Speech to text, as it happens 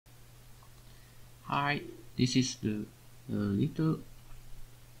Hi, this is the little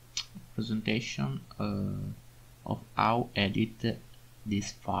presentation of how edit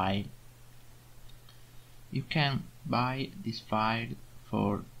this file. You can buy this file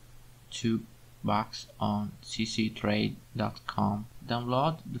for $2 on cctrade.com.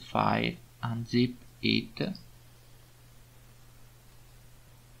 Download the file, unzip it,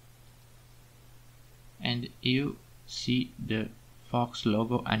 and you see the Fox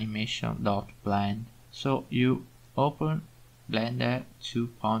logo animation.blend. So you open Blender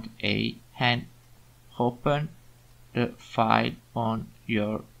 2.8 and open the file on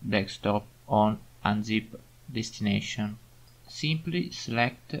your desktop on unzip destination. Simply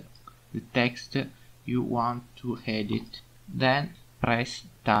select the text you want to edit, then press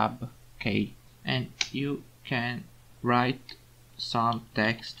Tab K and you can write some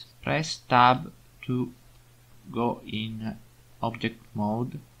text. Press Tab to go in object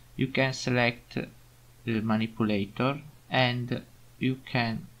mode. You can select the manipulator and you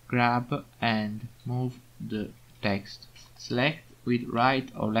can grab and move the text. Select with right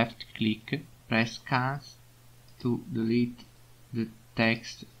or left click, press Ctrl to delete the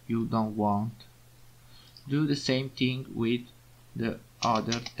text you don't want. Do the same thing with the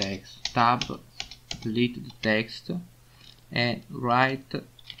other text. Tab, delete the text and write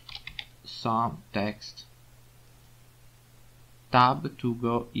some text. Tab to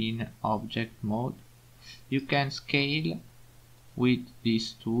go in object mode. You can scale with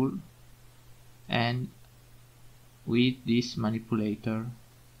this tool and with this manipulator.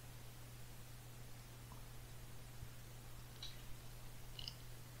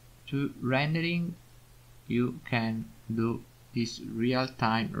 To rendering, you can do this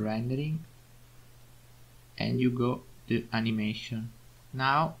real-time rendering and you go to animation.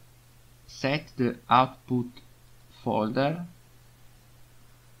 Now set the output folder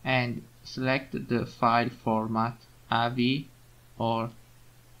and select the file format AV or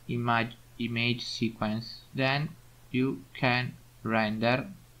image sequence. Then you can render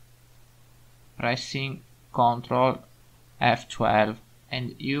pressing Ctrl F12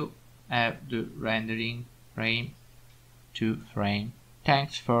 and you have the rendering frame to frame.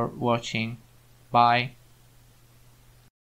 Thanks for watching. Bye.